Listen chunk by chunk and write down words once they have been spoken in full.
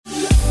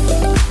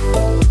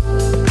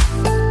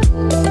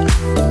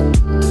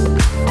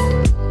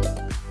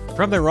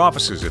From their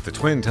offices at the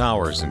Twin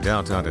Towers in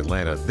downtown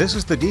Atlanta, this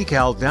is the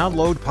Decal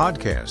Download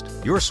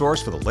Podcast, your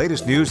source for the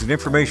latest news and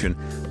information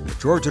from the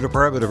Georgia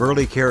Department of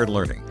Early Care and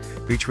Learning,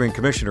 featuring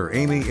Commissioner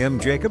Amy M.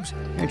 Jacobs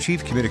and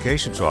Chief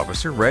Communications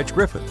Officer Reg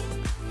Griffin.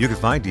 You can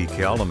find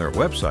Decal on their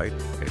website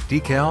at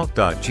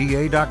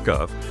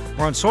decal.ga.gov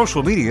or on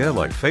social media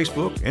like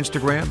Facebook,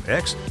 Instagram,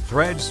 X,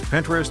 Threads,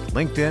 Pinterest,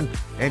 LinkedIn,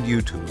 and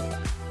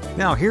YouTube.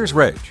 Now here's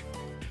Reg.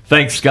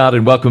 Thanks, Scott,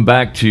 and welcome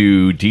back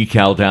to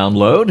Decal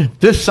Download.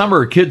 This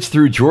summer, kids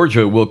through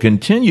Georgia will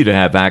continue to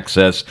have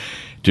access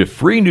to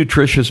free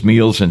nutritious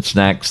meals and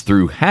snacks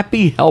through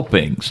Happy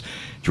Helpings,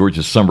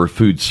 Georgia's summer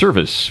food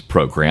service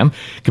program.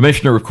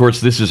 Commissioner, of course,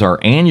 this is our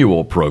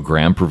annual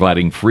program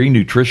providing free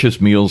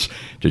nutritious meals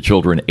to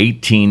children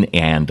 18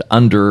 and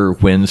under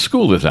when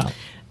school is out.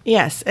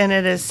 Yes, and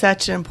it is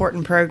such an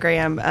important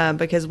program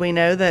because we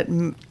know that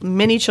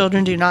many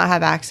children do not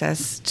have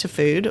access to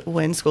food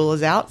when school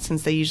is out,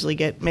 since they usually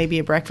get maybe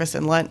a breakfast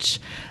and lunch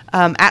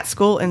at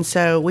school. And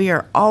so we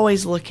are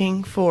always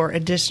looking for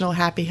additional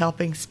Happy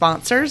Helping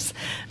sponsors.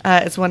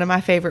 It's one of my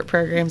favorite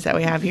programs that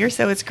we have here,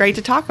 so it's great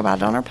to talk about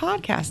it on our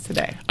podcast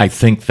today. I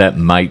think that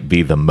might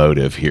be the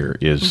motive here,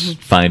 is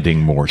finding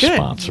more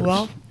sponsors.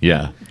 Well,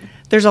 yeah.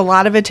 There's a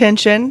lot of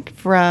attention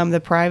from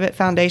the private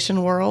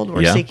foundation world.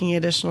 We're seeking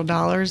additional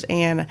dollars,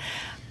 and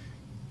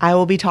I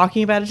will be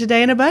talking about it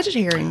today in a budget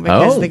hearing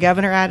because the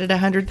governor added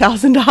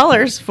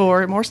 $100,000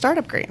 for more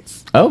startup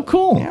grants. Oh,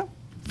 cool. Yeah.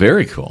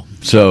 Very cool.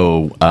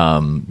 So,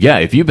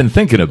 if you've been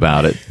thinking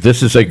about it,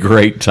 this is a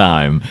great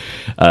time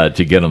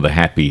to get on the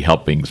Happy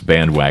Helpings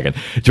bandwagon.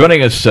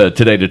 Joining us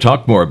today to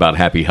talk more about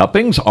Happy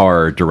Helpings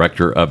are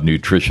Director of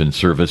Nutrition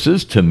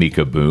Services,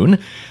 Tamika Boone,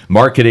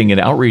 Marketing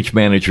and Outreach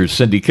Manager,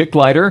 Cindy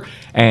Kicklighter,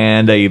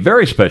 and a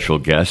very special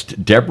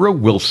guest, Deborah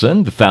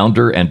Wilson, the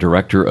founder and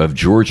Director of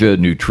Georgia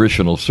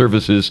Nutritional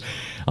Services,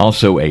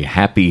 also a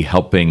Happy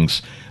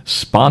Helpings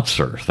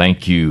sponsor.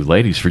 Thank you,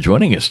 ladies, for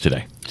joining us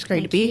today. It's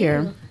great to be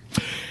here.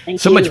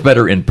 Thank you. Much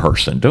better in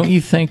person. Don't you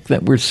think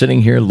that we're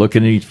sitting here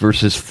looking at each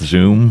versus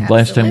Zoom? Absolutely.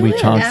 Last time we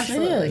talked?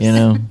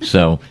 Absolutely.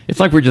 So it's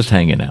like we're just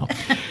hanging out.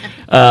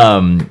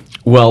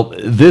 Well,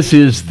 this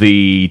is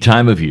the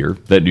time of year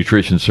that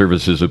Nutrition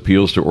Services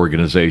appeals to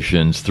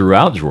organizations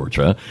throughout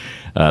Georgia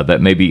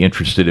that may be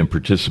interested in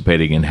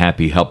participating in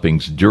Happy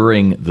Helpings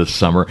during the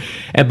summer.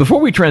 And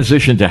before we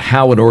transition to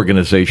how an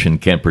organization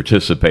can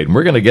participate, and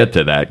we're going to get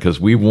to that because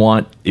we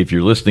want, if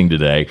you're listening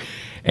today,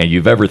 and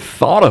you've ever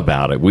thought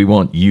about it, we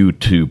want you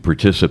to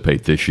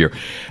participate this year.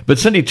 But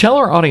Cindy, tell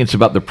our audience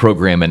about the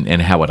program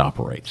and how it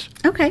operates.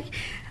 Okay.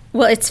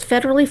 Well, it's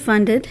federally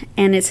funded,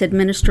 and it's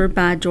administered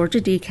by Georgia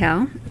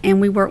Decal,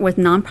 and we work with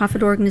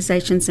nonprofit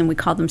organizations, and we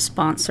call them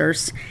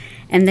sponsors.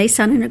 And they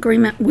sign an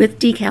agreement with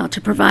Decal to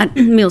provide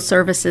meal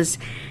services,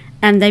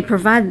 and they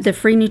provide the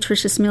free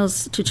nutritious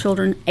meals to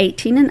children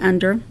 18 and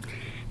under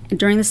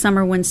during the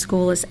summer when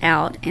school is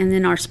out. And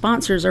then our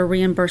sponsors are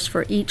reimbursed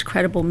for each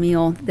credible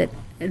meal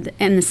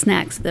and the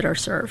snacks that are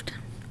served.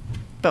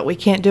 But we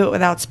can't do it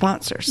without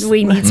sponsors.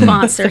 We need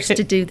sponsors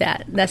to do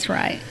that. That's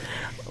right.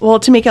 Well,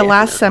 Tamika,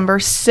 last summer,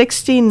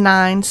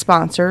 69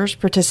 sponsors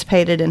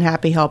participated in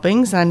Happy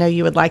Helpings. I know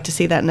you would like to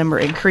see that number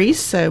increase,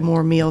 so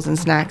more meals and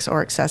snacks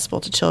are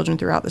accessible to children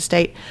throughout the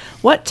state.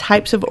 What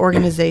types of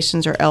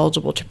organizations are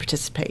eligible to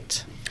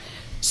participate?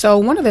 So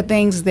one of the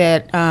things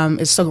that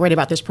is so great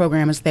about this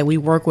program is that we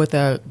work with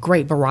a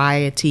great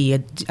variety,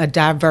 a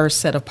diverse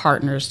set of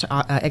partners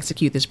to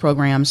execute this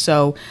program.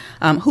 So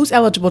who's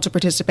eligible to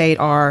participate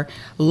are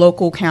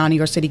local,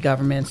 county, or city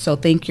governments. So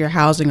think your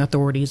housing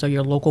authorities or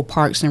your local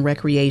parks and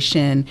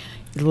recreation,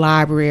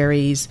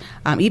 libraries,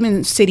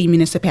 even city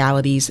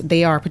municipalities.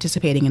 They are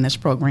participating in this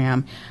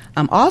program.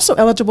 Also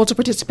eligible to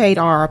participate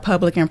are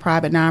public and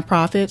private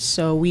nonprofits.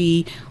 So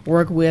we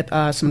work with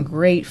some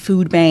great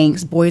food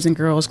banks, Boys and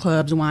Girls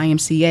Clubs,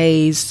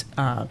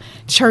 YMCAs,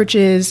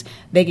 churches.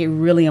 They get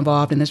really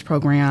involved in this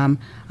program.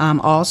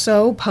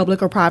 Also,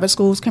 public or private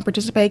schools can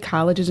participate.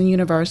 Colleges and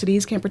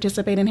universities can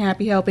participate in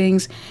Happy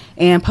Helpings,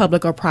 and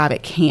public or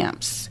private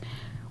camps.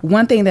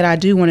 One thing that I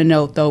do want to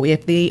note, though,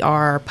 if they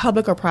are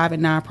public or private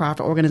nonprofit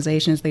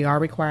organizations, they are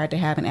required to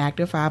have an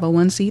active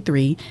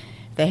 501c3.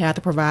 They have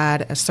to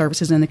provide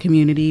services in the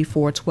community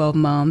for 12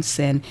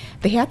 months, and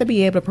they have to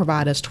be able to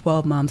provide us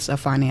 12 months of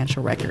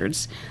financial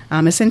records.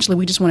 Essentially,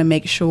 we just want to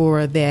make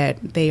sure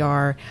that they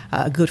are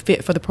a good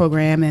fit for the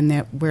program and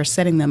that we're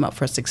setting them up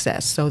for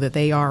success so that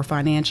they are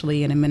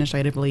financially and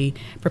administratively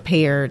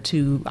prepared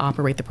to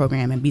operate the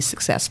program and be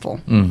successful.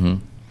 Mm-hmm.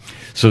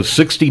 So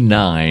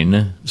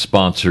 69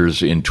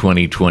 sponsors in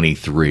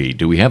 2023.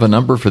 Do we have a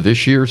number for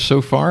this year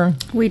so far?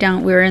 We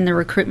don't. We're in the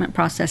recruitment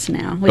process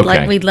now.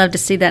 We'd love to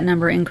see that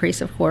number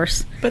increase, of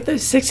course. But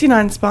those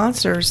 69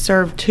 sponsors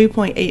served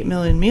 2.8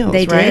 million meals,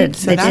 they right? Did.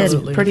 So they that's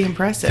did. Pretty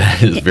impressive.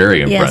 That is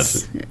very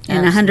impressive. Yes,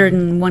 in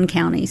 101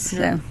 counties.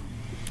 Yeah. So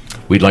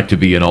we'd like to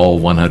be in all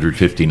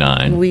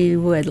 159. We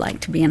would like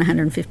to be in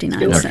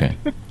 159. Okay.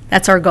 So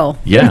that's our goal.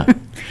 Yeah.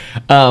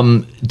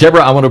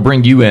 Deborah, I want to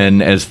bring you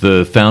in as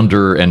the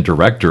founder and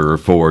director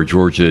for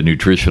Georgia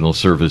Nutritional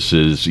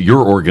Services.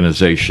 Your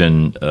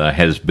organization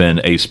has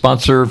been a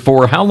sponsor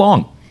for how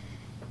long?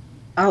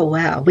 Oh,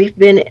 wow. We've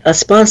been a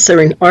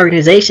sponsoring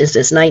organization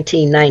since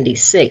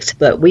 1996,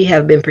 but we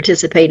have been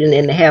participating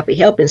in the Happy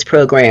Helpings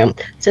program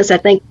since I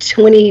think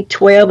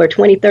 2012 or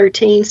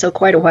 2013, so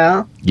quite a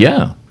while.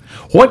 Yeah.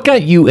 What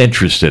got you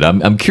interested?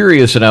 I'm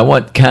curious, and I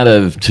want kind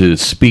of to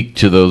speak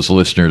to those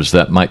listeners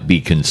that might be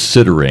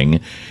considering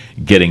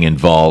getting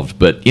involved.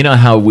 But you know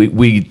how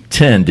we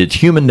tend, it's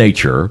human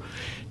nature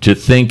to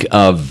think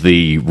of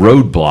the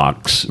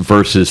roadblocks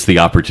versus the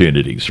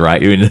opportunities,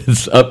 right? I mean,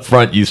 it's up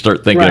front, you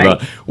start thinking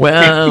about,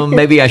 well,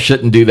 maybe I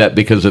shouldn't do that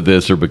because of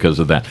this or because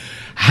of that.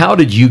 How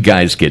did you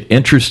guys get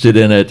interested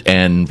in it,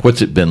 and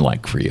what's it been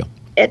like for you?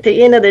 At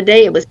the end of the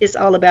day, it's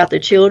all about the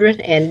children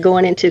and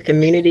going into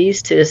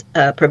communities to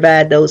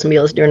provide those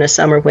meals during the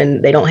summer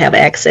when they don't have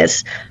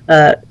access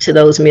to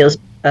those meals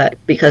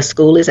because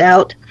school is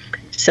out.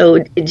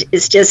 So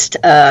it's just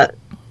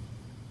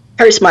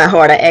hurts my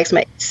heart. I ask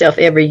myself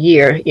every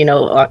year,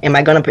 am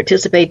I going to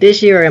participate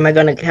this year, or am I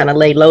going to kind of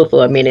lay low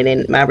for a minute?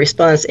 And my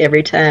response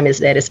every time is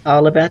that it's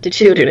all about the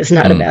children. It's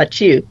not about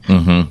you.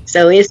 Mm-hmm.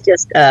 So it's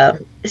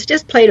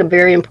just played a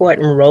very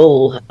important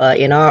role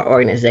in our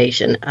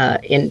organization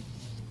in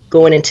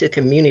going into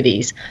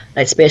communities,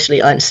 especially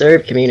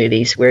unserved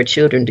communities where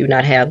children do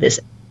not have this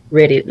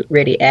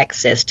ready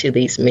access to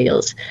these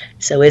meals.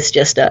 So it's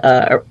just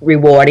a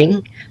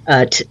rewarding.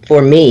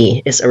 For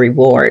me, it's a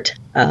reward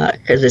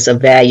because it's a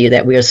value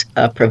that we're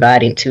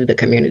providing to the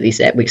communities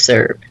that we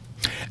serve.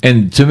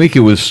 And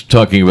Tamika was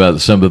talking about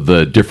some of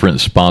the different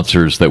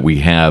sponsors that we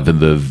have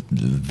and the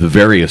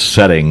various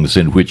settings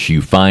in which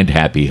you find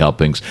Happy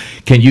Helpings.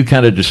 Can you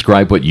kind of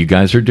describe what you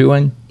guys are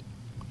doing?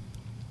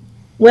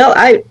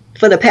 Well,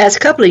 for the past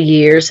couple of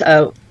years,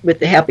 with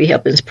the Happy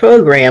Helpings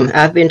program,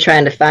 I've been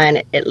trying to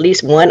find at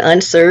least one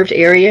unserved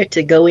area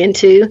to go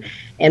into,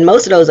 and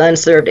most of those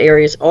unserved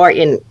areas are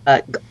in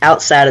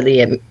outside of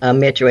the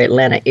Metro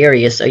Atlanta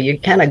area, so you're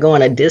kind of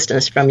going a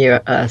distance from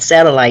your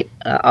satellite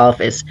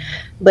office.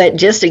 But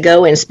just to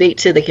go and speak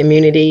to the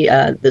community,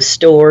 the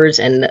stores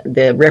and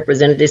the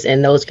representatives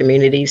in those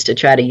communities to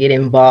try to get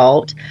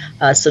involved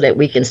so that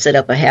we can set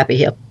up a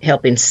Happy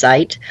Helping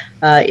site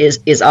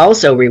is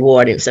also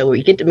rewarding. So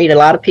we get to meet a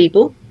lot of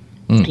people.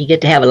 You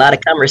get to have a lot of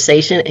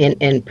conversation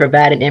and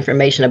providing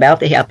information about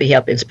the Happy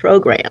Helpings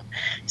program.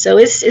 So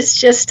it's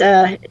just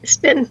it's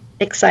been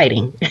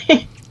exciting.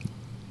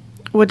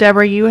 Well,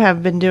 Deborah, you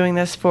have been doing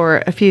this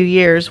for a few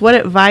years. What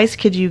advice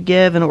could you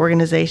give an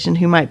organization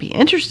who might be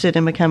interested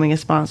in becoming a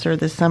sponsor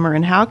this summer,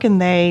 and how can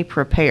they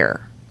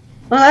prepare?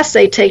 Well, I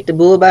say take the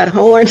bull by the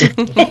horn.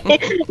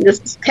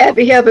 This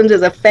Happy Helpings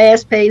is a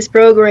fast-paced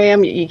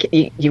program.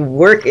 You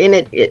work in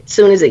it as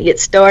soon as it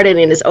gets started,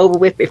 and it's over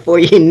with before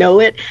you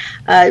know it.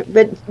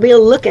 But we're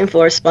looking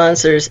for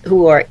sponsors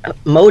who are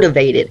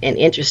motivated and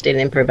interested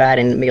in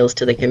providing meals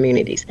to the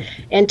communities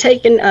and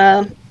taking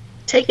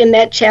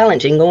that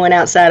challenge and going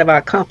outside of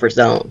our comfort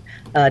zone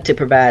to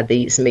provide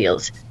these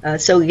meals.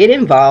 So get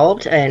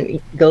involved and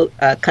go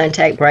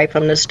contact right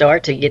from the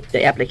start to get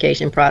the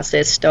application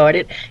process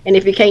started. And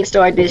if you can't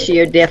start this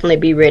year, definitely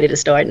be ready to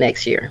start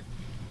next year.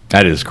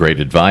 That is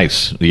great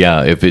advice.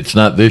 Yeah, if it's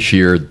not this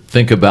year,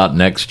 think about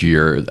next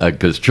year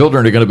because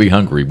children are going to be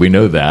hungry. We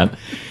know that.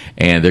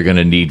 And they're going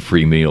to need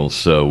free meals.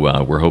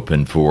 So we're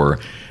hoping for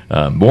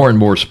more and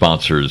more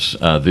sponsors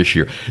this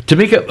year.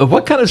 Tamika,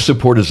 what kind of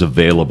support is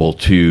available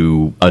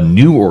to a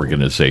new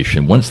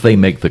organization once they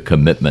make the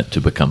commitment to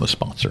become a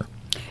sponsor?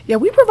 Yeah,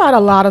 we provide a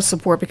lot of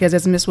support because,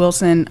 as Ms.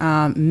 Wilson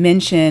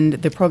mentioned,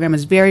 the program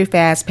is very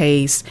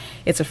fast-paced.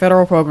 It's a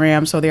federal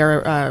program, so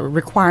there are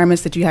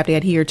requirements that you have to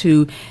adhere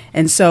to.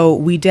 And so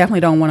we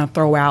definitely don't want to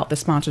throw out the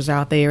sponsors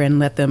out there and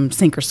let them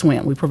sink or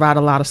swim. We provide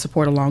a lot of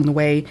support along the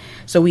way.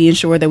 So we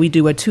ensure that we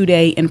do a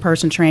 2-day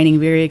in-person training,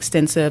 very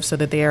extensive, so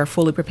that they are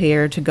fully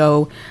prepared to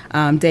go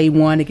day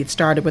one to get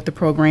started with the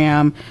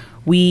program.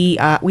 We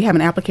have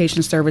an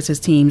application services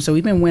team, so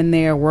even when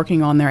they're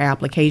working on their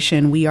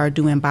application, we are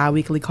doing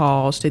biweekly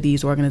calls to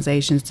these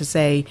organizations to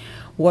say,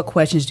 what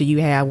questions do you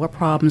have? What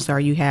problems are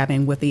you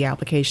having with the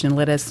application?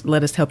 Let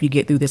us help you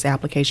get through this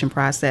application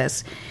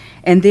process.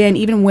 And then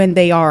even when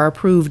they are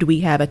approved, we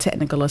have a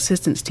technical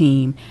assistance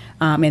team,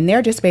 and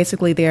they're just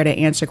basically there to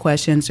answer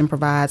questions and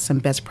provide some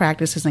best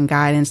practices and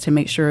guidance to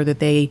make sure that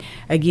they,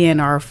 again,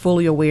 are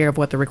fully aware of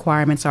what the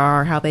requirements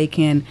are, how they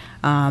can,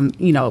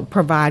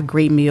 provide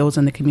great meals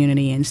in the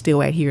community and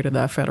still adhere to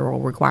the federal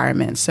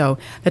requirements. So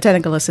the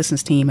technical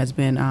assistance team has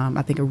been,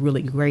 I think, a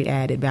really great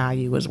added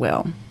value as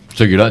well.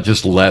 So you're not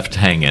just left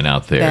hanging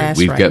out there. That's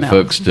We've right, got no.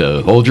 folks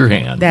to hold your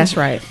hand. That's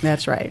right.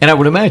 That's right. And I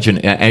would imagine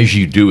as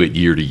you do it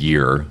year to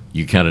year,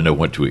 you kind of know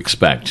what to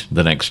expect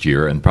the next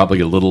year and probably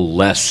a little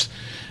less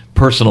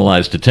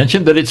personalized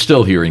attention, but it's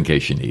still here in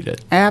case you need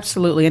it.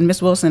 Absolutely. And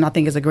Ms. Wilson, I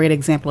think, is a great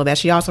example of that.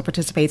 She also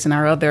participates in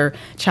our other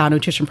child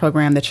nutrition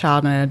program, the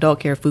Child and Adult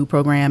Care Food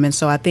Program. And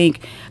so I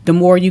think the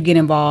more you get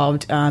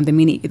involved, as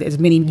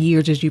many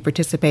years as you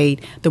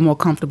participate, the more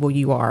comfortable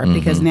you are,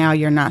 because now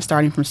you're not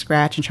starting from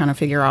scratch and trying to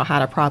figure out how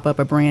to prop up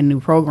a brand new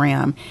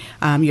program.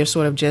 You're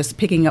sort of just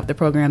picking up the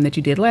program that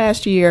you did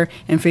last year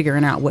and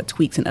figuring out what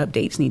tweaks and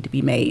updates need to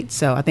be made.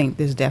 So I think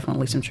there's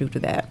definitely some truth to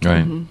that.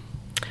 Right.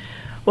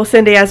 Well,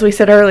 Cindy, as we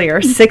said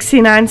earlier,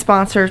 69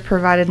 sponsors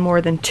provided more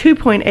than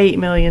 2.8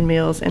 million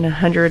meals in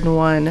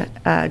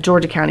 101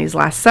 Georgia counties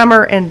last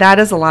summer, and that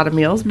is a lot of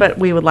meals, but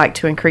we would like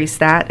to increase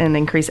that and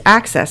increase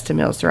access to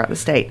meals throughout the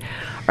state.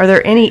 Are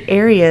there any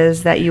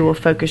areas that you will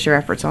focus your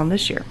efforts on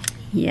this year?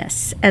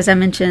 Yes. As I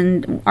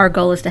mentioned, our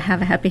goal is to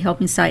have a Happy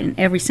Helping site in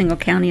every single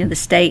county of the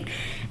state.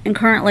 And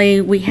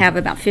currently, we have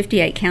about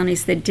 58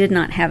 counties that did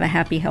not have a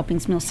Happy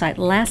Helpings meal site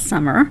last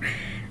summer.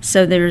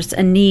 So there's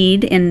a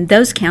need in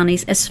those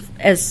counties,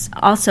 as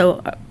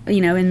also,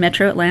 in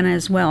Metro Atlanta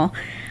as well.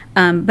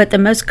 But the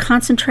most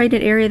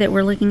concentrated area that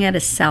we're looking at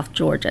is South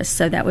Georgia.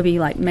 So that would be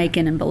like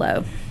Macon and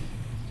below.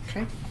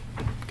 Okay.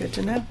 Good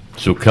to know.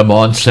 So come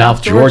on,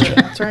 South Georgia.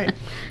 That's right.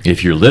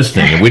 If you're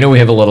listening, and we know we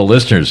have a lot of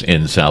listeners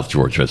in South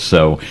Georgia,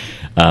 so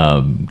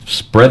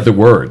spread the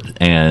word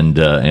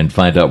and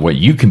find out what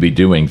you can be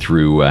doing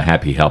through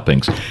Happy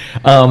Helpings.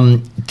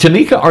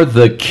 Tamika, are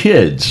the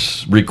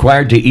kids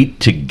required to eat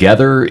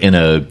together in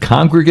a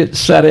congregate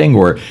setting,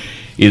 or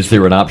is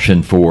there an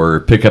option for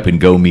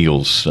pick-up-and-go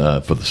meals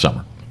for the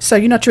summer? So,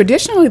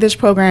 traditionally this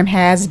program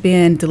has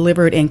been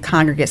delivered in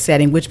congregate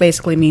setting, which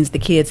basically means the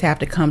kids have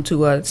to come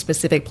to a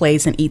specific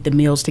place and eat the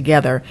meals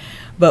together.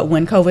 But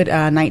when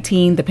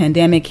COVID-19, the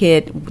pandemic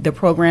hit, the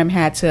program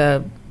had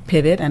to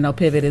pivot. I know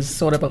pivot is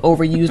sort of an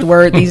overused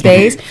word these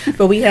days,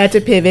 but we had to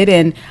pivot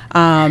and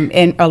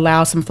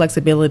allow some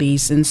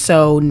flexibilities. And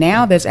so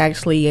now there's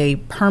actually a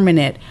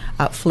permanent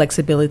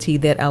flexibility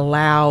that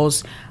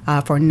allows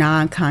for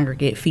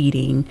non-congregate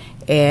feeding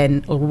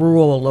in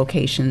rural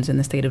locations in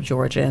the state of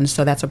Georgia. And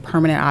so that's a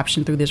permanent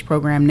option through this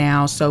program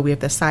now. So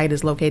if the site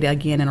is located,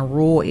 again, in a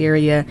rural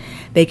area,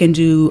 they can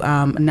do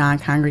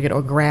non-congregate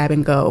or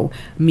grab-and-go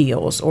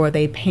meals, or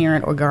they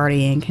parent or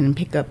guardian can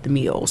pick up the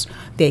meals.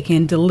 They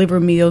can deliver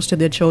meals to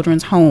their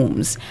children's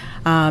homes.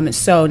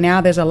 So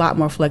now there's a lot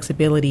more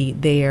flexibility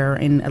there,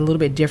 and a little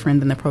bit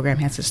different than the program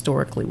has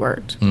historically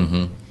worked.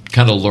 Mm-hmm.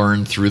 Kind of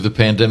learned through the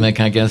pandemic,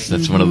 I guess.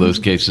 That's one of those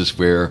cases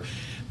where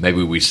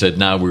maybe we said,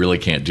 no, we really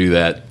can't do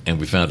that. And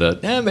we found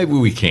out, maybe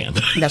we can.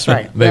 That's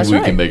right. Maybe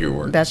we can make it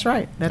work. That's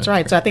right. That's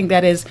right. So I think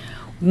that is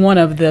one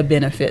of the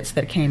benefits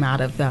that came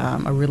out of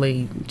a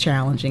really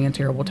challenging and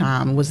terrible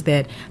time, was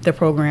that the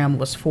program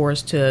was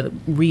forced to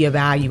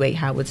reevaluate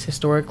how it's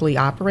historically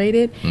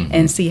operated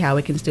and see how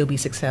it can still be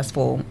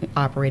successful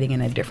operating in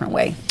a different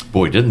way.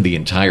 Boy, didn't the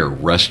entire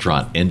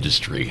restaurant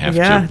industry have they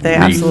to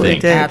absolutely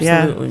rethink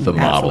did. the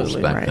models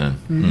Absolutely back right. then?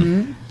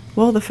 Mm-hmm.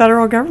 Well, the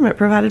federal government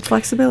provided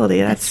flexibility.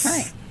 That's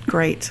right.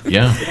 Great.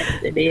 Yeah.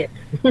 They did.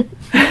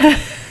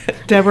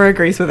 Deborah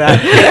agrees with that.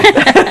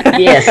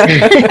 Yes.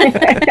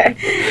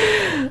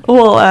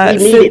 Well,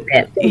 we needed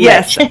that.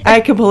 Yes, I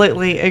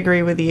completely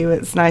agree with you.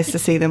 It's nice to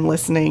see them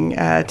listening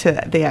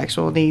to the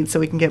actual needs so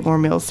we can get more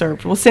meals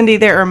served. Well, Cindy,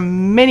 there are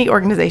many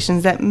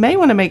organizations that may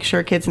want to make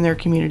sure kids in their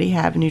community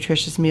have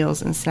nutritious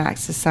meals and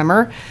snacks this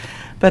summer,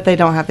 but they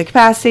don't have the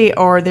capacity,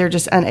 or they're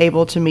just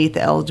unable to meet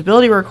the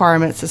eligibility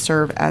requirements to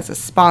serve as a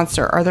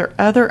sponsor. Are there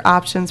other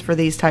options for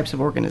these types of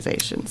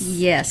organizations?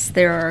 Yes,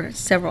 there are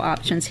several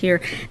options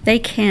here. They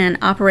can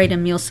operate a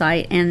meal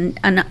site, and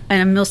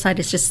a meal site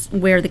is just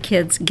where the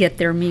kids get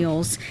their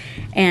meals.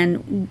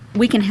 And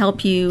we can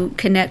help you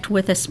connect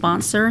with a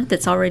sponsor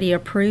that's already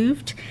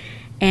approved.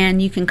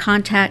 And you can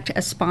contact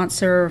a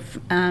sponsor,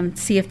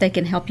 see if they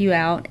can help you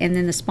out, and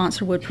then the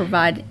sponsor would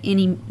provide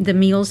the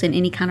meals and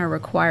any kind of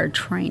required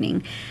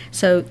training.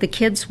 So the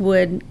kids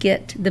would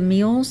get the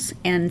meals,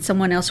 and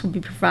someone else would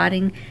be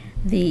providing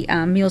the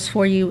meals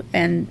for you,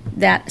 and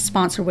that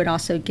sponsor would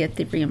also get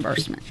the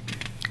reimbursement.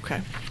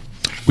 Okay.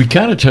 We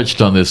kind of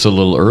touched on this a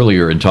little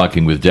earlier in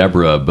talking with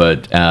Deborah,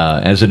 but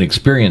as an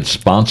experienced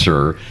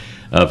sponsor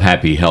of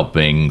Happy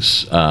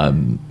Helpings,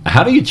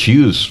 how do you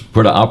choose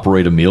where to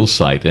operate a meal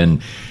site,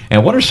 and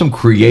what are some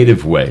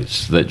creative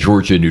ways that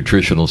Georgia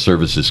Nutritional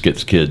Services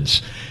gets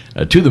kids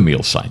to the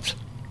meal sites?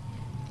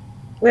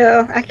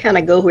 Well, I kind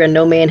of go where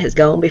no man has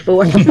gone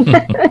before.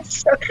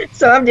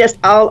 so I'm just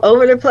all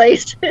over the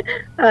place,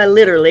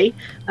 literally.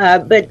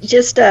 But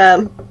just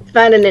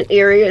finding an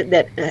area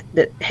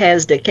that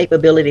has the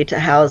capability to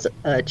house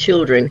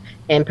children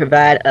and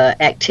provide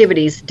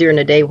activities during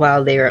the day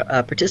while they're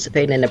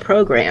participating in the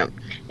program.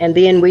 And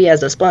then we,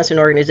 as a sponsoring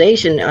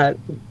organization,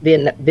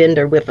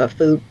 vendor with a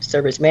food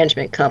service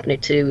management company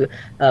to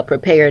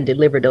prepare and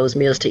deliver those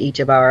meals to each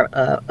of our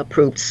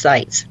approved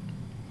sites.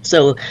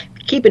 So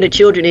keeping the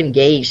children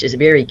engaged is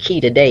very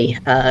key today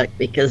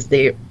because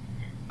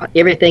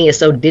everything is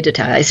so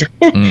digitized.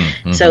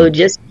 So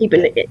just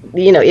keeping,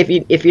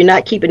 if you're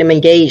not keeping them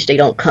engaged, they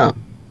don't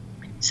come.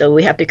 So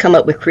we have to come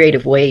up with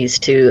creative ways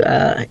to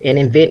and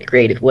invent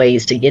creative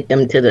ways to get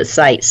them to the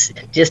sites,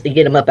 just to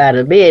get them up out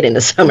of bed in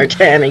the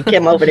summertime and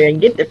come over there and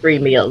get the free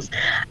meals.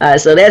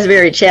 So that's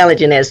very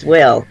challenging as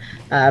well.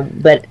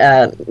 But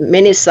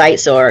many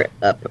sites are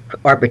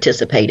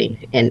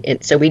participating,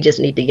 and so we just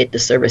need to get the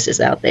services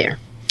out there.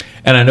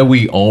 And I know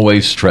we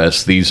always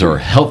stress these are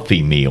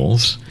healthy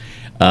meals.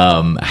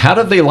 How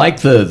do they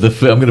like the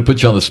food? I'm going to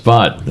put you on the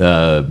spot,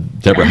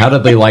 Deborah. How do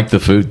they like the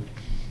food?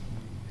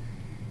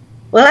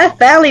 Well, I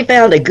finally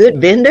found a good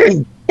vendor.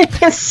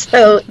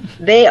 So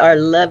they are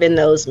loving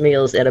those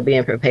meals that are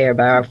being prepared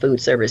by our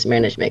food service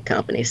management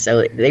company.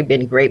 So they've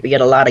been great. We get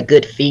a lot of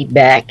good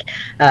feedback.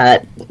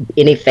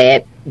 Any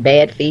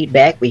bad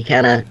feedback, we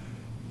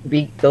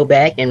go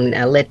back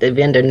and let the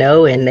vendor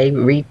know, and they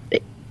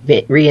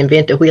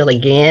reinvent the wheel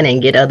again and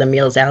get other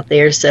meals out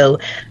there. So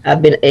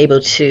I've been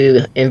able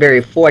to, and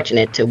very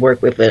fortunate to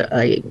work with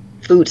a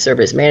food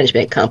service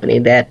management company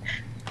that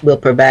will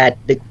provide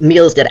the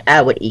meals that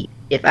I would eat.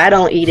 If I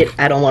don't eat it,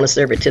 I don't want to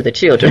serve it to the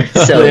children.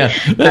 So yeah,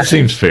 that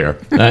seems fair.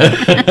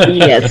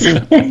 Yes.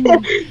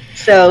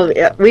 So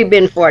we've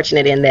been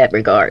fortunate in that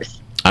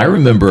regards. I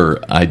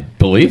remember, I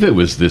believe it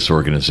was this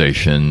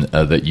organization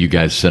that you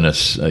guys sent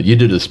us. You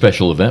did a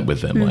special event with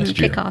them last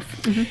year. Kickoff.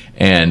 Mm-hmm.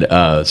 And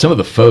some of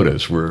the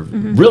photos were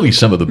really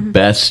some of the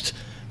best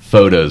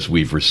photos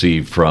we've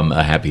received from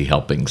a Happy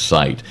Helping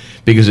site,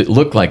 because it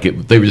looked like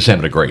they were just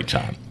having a great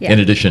time, in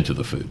addition to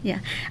the food. Yeah.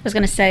 I was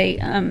going to say,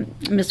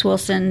 Ms.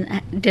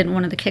 Wilson did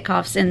one of the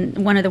kickoffs,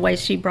 and one of the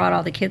ways she brought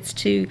all the kids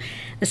to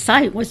the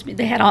site was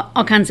they had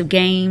all kinds of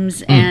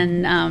games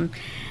and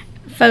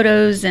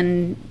photos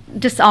and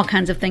just all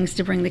kinds of things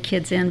to bring the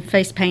kids in,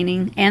 face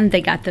painting, and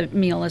they got the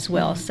meal as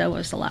well, so it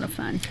was a lot of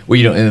fun.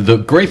 Well, and the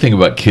great thing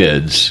about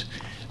kids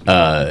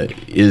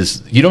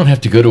is you don't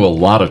have to go to a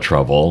lot of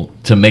trouble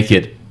to make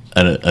it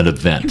an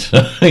event,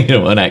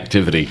 an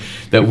activity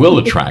that will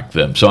attract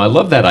them. So I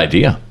love that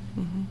idea.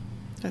 Mm-hmm.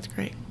 That's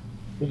great.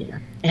 Yeah.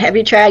 Have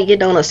you tried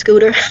getting on a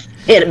scooter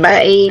at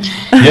my age?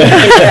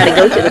 Yeah. And try to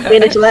go to the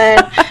finish line?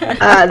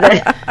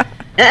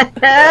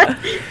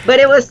 But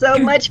it was so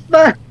much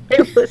fun.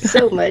 It was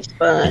so much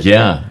fun.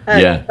 Yeah,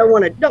 yeah. We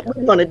want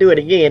to do it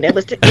again. It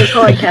was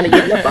hard kind of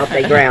getting up off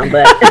that ground,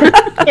 but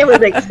it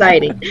was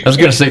exciting. I was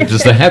going to say,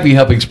 does the Happy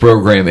Helpings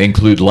program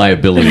include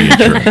liability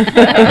insurance?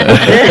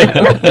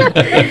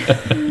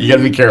 You got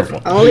to be careful.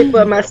 Only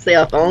for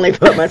myself.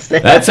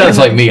 That sounds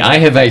like me. I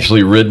have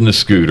actually ridden a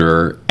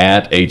scooter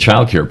at a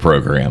child care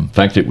program. In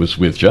fact, it was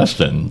with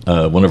Justin,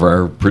 one of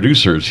our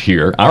producers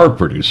here, our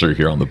producer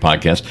here on the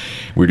podcast.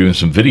 We're doing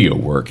some video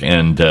work,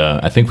 and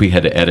I think we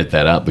had to edit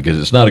that out because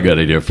it's not a good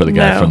idea for the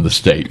guy from the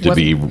state to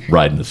be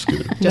riding a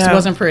scooter. Just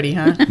wasn't pretty,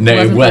 huh?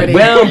 No, well,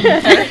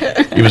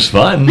 it was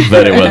fun,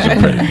 but it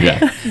wasn't pretty.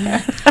 Yeah.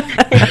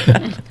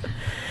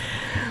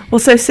 Well,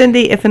 so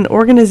Cindy, if an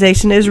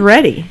organization is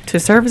ready to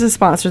serve as a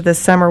sponsor this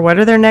summer, what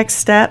are their next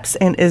steps,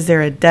 and is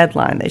there a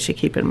deadline they should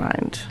keep in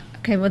mind?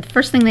 Okay, well, the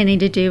first thing they need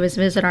to do is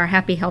visit our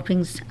Happy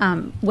Helpings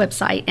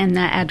website, and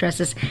that address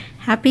is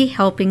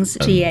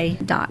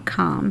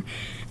happyhelpingsga.com.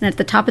 And at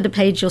the top of the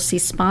page, you'll see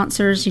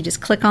sponsors. You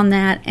just click on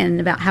that, and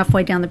about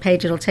halfway down the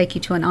page, it'll take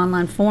you to an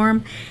online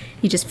form.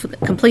 You just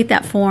complete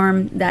that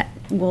form.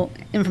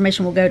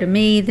 Information will go to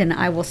me. Then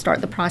I will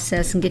start the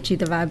process and get you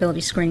the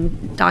viability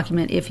screening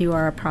document if you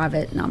are a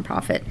private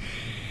nonprofit.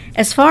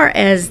 As far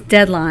as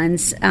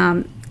deadlines,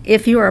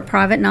 if you are a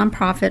private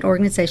nonprofit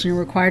organization, you're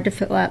required to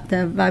fill out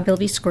the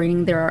viability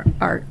screening. There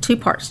are two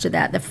parts to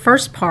that. The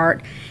first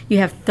part, you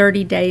have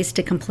 30 days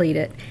to complete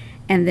it.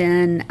 And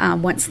then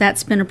once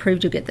that's been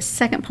approved, you'll get the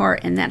second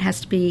part, and that has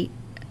to be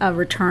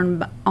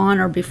returned on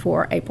or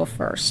before April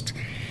 1st.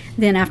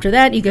 Then after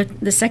that,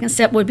 the second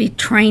step would be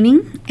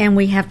training, and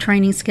we have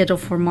training scheduled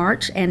for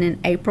March and in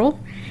April.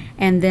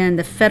 And then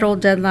the federal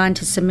deadline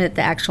to submit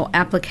the actual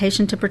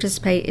application to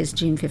participate is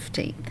June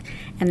 15th.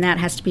 And that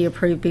has to be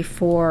approved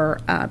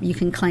before you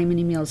can claim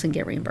any meals and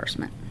get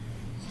reimbursement.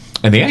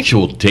 And the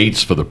actual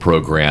dates for the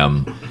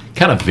program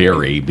kind of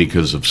vary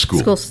because of school.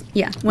 Schools,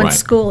 yeah. When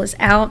school is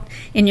out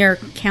in your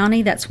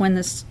county, that's when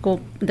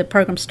the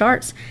program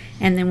starts.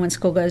 And then when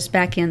school goes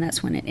back in,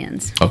 that's when it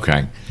ends.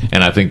 Okay.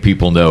 And I think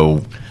people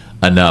know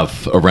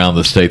enough around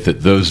the state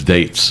that those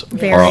dates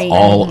are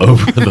all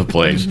over the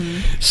place.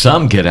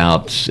 Some get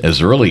out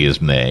as early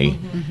as May,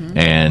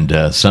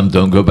 and some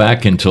don't go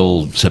back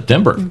until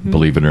September,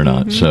 believe it or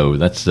not. So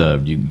that's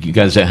you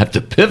guys have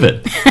to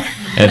pivot,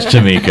 as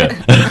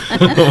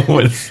Tamika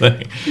would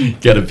say.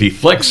 Got to be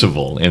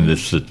flexible in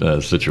this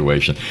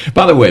situation.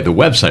 By the way, the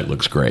website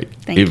looks great.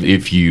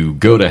 If you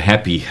go to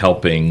Happy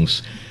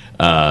Helpings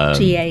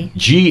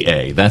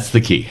GA, that's the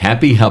key.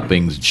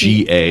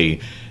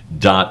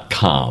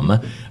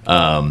 happyhelpingsga.com.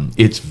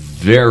 It's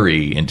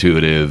very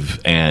intuitive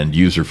and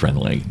user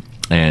friendly,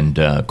 and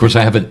of course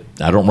I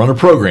don't run a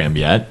program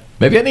yet.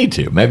 Maybe I need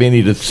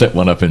to set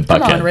one up in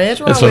Buckhead. Come on, Reg.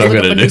 That's what I'm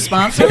going to do.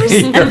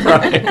 Sponsors. You're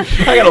right.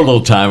 I got a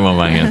little time on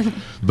my hands.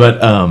 But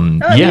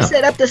you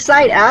set up the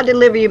site. I'll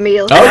deliver your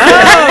meals. Okay.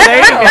 Oh, there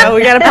you go.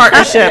 We got a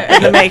partnership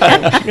in the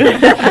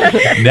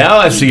making. Now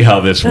I see how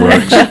this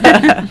works.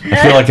 I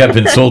feel like I've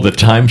been sold a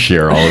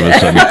timeshare all of a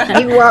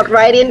sudden. You walked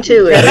right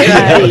into it.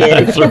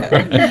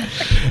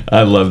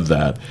 I love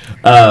that.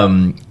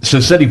 So,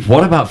 Seti,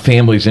 what about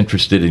families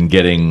interested in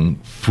getting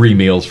free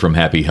meals from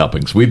Happy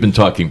Helpings? We've been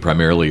talking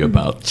primarily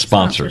about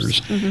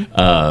sponsors.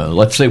 Mm-hmm.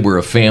 Let's say we're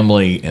a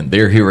family and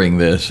they're hearing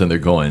this and they're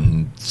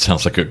going,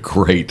 sounds like a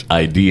great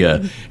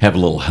idea. Have a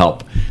little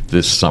help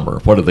this summer.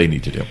 What do they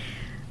need to do?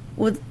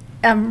 Well,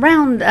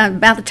 around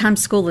about the time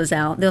school is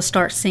out, they'll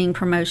start seeing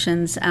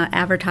promotions,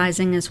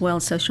 advertising as well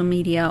as social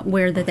media,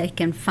 where that they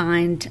can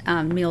find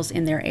meals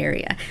in their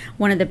area.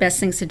 One of the best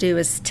things to do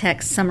is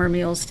text summer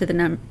meals to the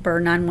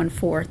number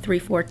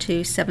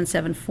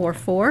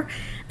 914-342-7744.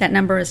 That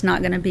number is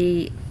not going to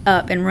be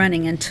up and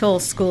running until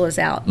school is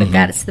out, but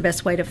that is the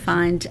best way to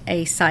find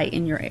a site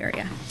in your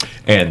area.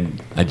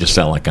 And I just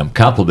sound like I'm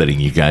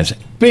complimenting you guys,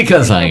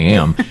 because I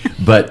am,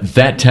 but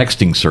that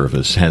texting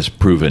service has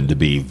proven to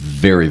be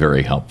very,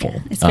 very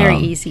helpful. It's very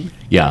easy.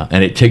 Yeah,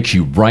 and it takes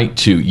you right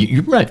to,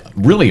 you're right,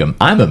 really,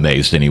 I'm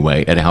amazed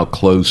anyway at how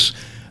close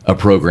a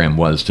program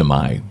was to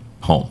my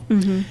home.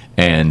 Mm-hmm.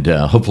 And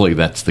hopefully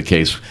that's the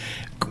case.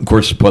 Of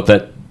course, what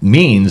that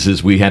means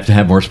is we have to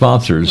have more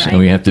sponsors, and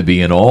we have to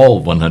be in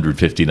all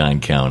 159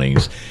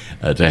 counties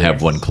to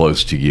have one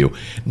close to you.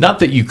 Not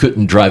that you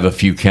couldn't drive a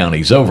few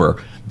counties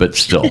over, but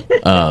still,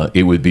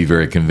 it would be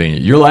very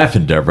convenient. You're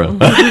laughing, Deborah.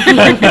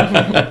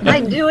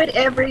 I do it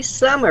every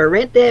summer.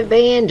 Rent that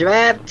van,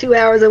 drive 2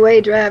 hours away,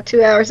 drive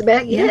 2 hours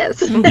back.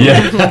 Yes.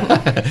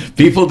 Yeah,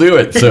 people do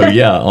it. So,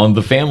 yeah, on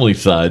the family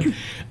side.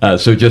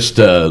 So just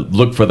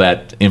look for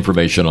that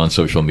information on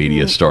social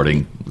media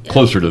starting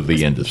closer to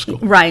the end of school.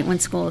 Right, when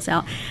school is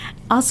out.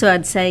 Also,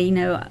 I'd say,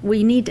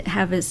 we need to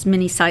have as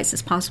many sites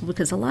as possible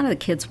because a lot of the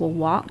kids will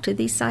walk to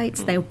these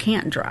sites. They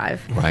can't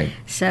drive. Right.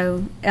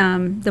 So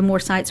the more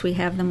sites we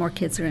have, the more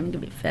kids are going to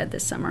be fed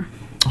this summer.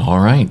 All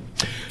right.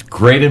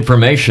 Great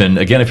information.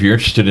 Again, if you're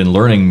interested in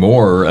learning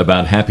more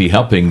about Happy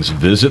Helpings,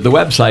 visit the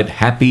website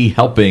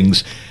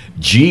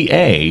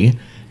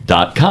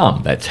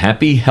happyhelpingsga.com. That's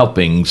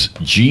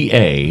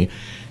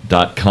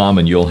happyhelpingsga.com,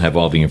 and you'll have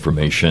all the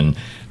information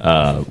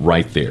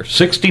right there.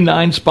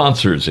 69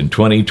 sponsors in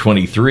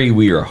 2023.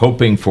 We are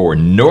hoping for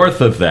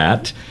north of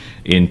that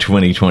in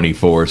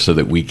 2024 so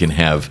that we can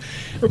have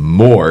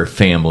more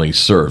families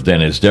served.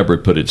 And as Deborah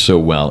put it so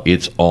well,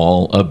 it's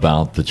all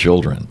about the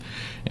children.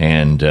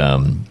 And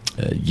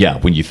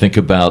when you think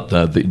about,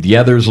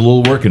 there's a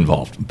little work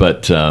involved,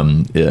 but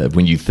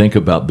when you think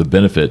about the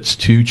benefits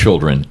to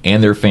children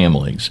and their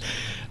families,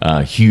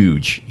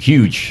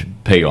 huge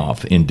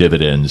payoff in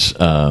dividends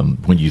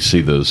when you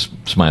see those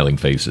smiling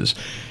faces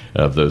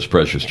of those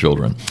precious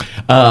children.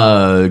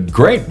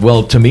 Great.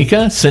 Well,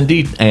 Tamika,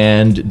 Cindy,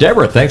 and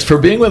Deborah, thanks for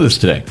being with us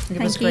today. It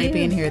was great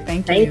being here.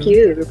 Thank you. Thank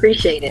you.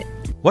 Appreciate it.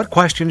 What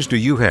questions do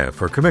you have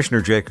for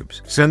Commissioner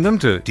Jacobs? Send them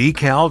to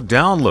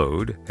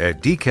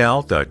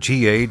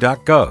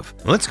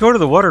decaldownload@decal.ga.gov. Let's go to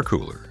the water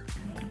cooler.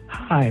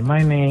 Hi,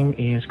 my name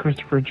is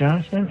Christopher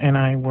Johnson, and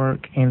I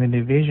work in the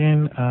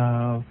Division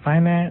of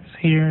Finance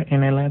here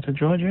in Atlanta,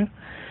 Georgia.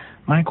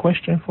 My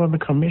question for the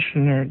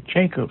Commissioner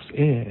Jacobs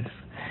is,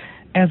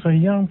 as a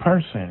young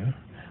person,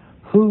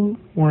 who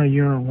were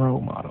your role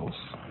models?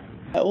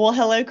 Well,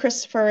 hello,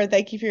 Christopher.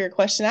 Thank you for your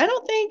question. I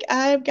don't think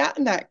I've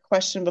gotten that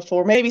question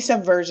before, maybe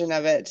some version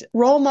of it.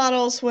 Role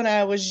models when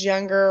I was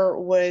younger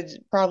would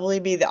probably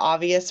be the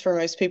obvious for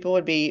most people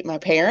would be my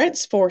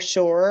parents, for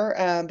sure,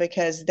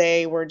 because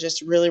they were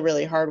just really,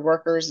 really hard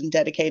workers and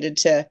dedicated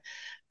to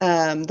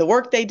the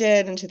work they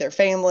did and to their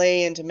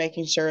family and to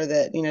making sure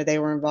that, they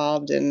were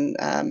involved in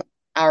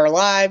our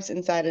lives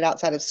inside and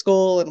outside of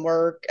school and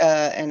work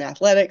and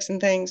athletics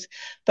and things.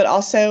 But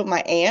also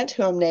my aunt,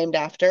 who I'm named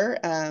after,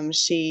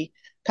 she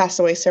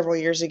passed away several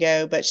years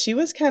ago, but she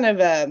was kind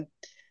of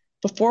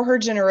before her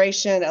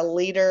generation, a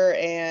leader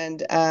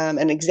and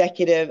an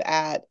executive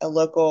at a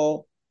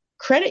local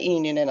credit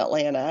union in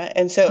Atlanta.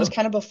 And so it was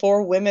kind of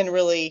before women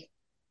really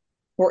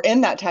were in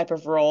that type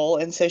of role.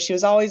 And so she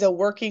was always a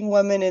working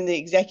woman in the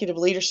executive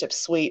leadership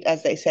suite,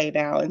 as they say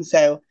now. And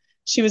so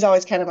she was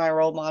always kind of my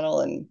role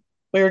model, and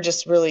we were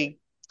just really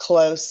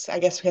close. I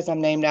guess because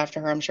I'm named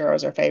after her, I'm sure I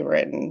was her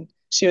favorite, and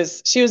she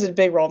was a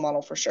big role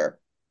model for sure.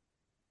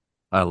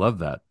 I love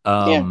that.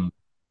 And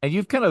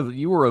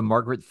you were a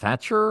Margaret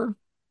Thatcher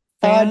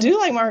fan? I do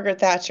like Margaret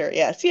Thatcher,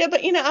 yes. Yeah,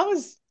 but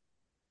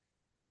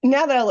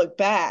now that I look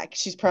back,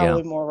 she's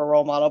probably more of a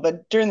role model.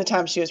 But during the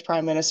time she was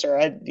prime minister,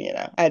 I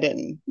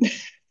didn't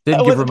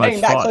I wasn't paying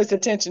that close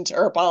attention to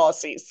her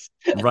policies.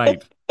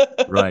 Right.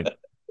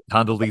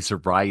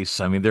 Condoleezza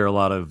Rice. I mean, there are a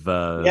lot of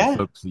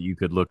folks that you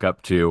could look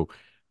up to.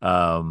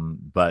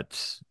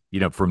 But,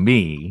 for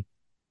me,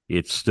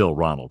 it's still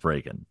Ronald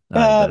Reagan.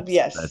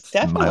 Yes, that's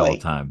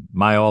definitely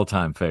my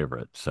all-time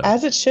favorite. So.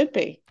 As it should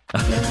be.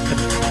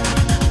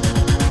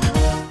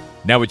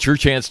 Now it's your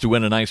chance to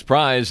win a nice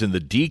prize in the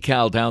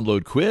Decal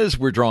Download Quiz.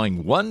 We're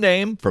drawing one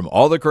name from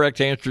all the correct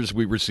answers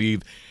we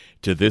received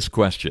to this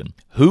question.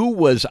 Who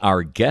was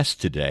our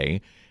guest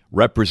today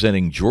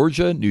representing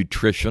Georgia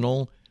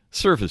Nutritional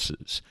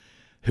Services.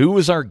 Who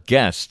is our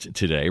guest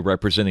today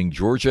representing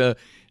Georgia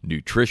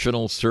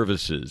Nutritional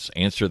Services?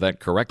 Answer that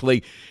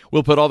correctly.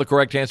 We'll put all the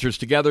correct answers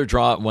together,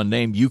 draw out one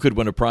name. You could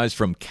win a prize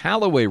from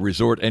Callaway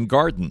Resort and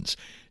Gardens,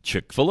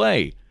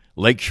 Chick-fil-A,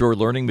 Lakeshore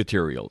Learning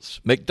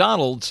Materials,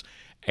 McDonald's,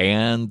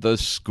 and the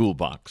School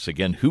Box.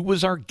 Again, who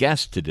was our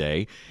guest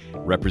today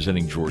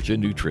representing Georgia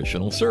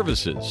Nutritional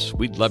Services?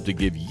 We'd love to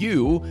give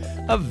you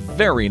a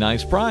very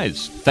nice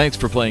prize. Thanks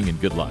for playing and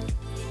good luck.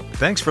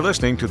 Thanks for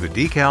listening to the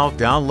Decal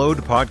Download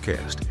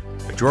Podcast.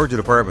 The Georgia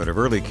Department of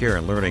Early Care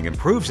and Learning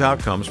improves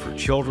outcomes for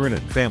children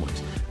and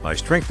families by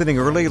strengthening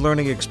early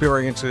learning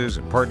experiences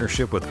in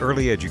partnership with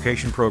early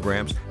education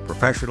programs,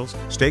 professionals,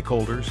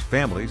 stakeholders,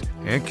 families,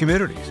 and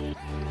communities.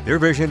 Their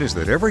vision is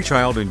that every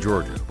child in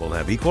Georgia will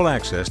have equal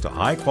access to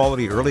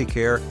high-quality early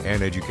care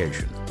and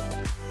education.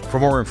 For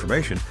more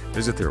information,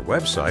 visit their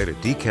website at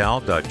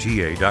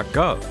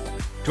decal.ga.gov.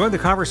 Join the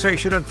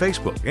conversation on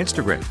Facebook,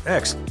 Instagram,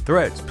 X,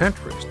 Threads,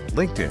 Pinterest,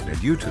 LinkedIn, and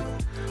YouTube.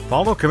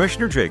 Follow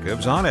Commissioner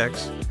Jacobs on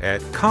X at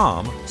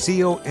COMM,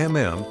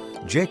 C-O-M-M,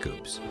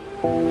 Jacobs.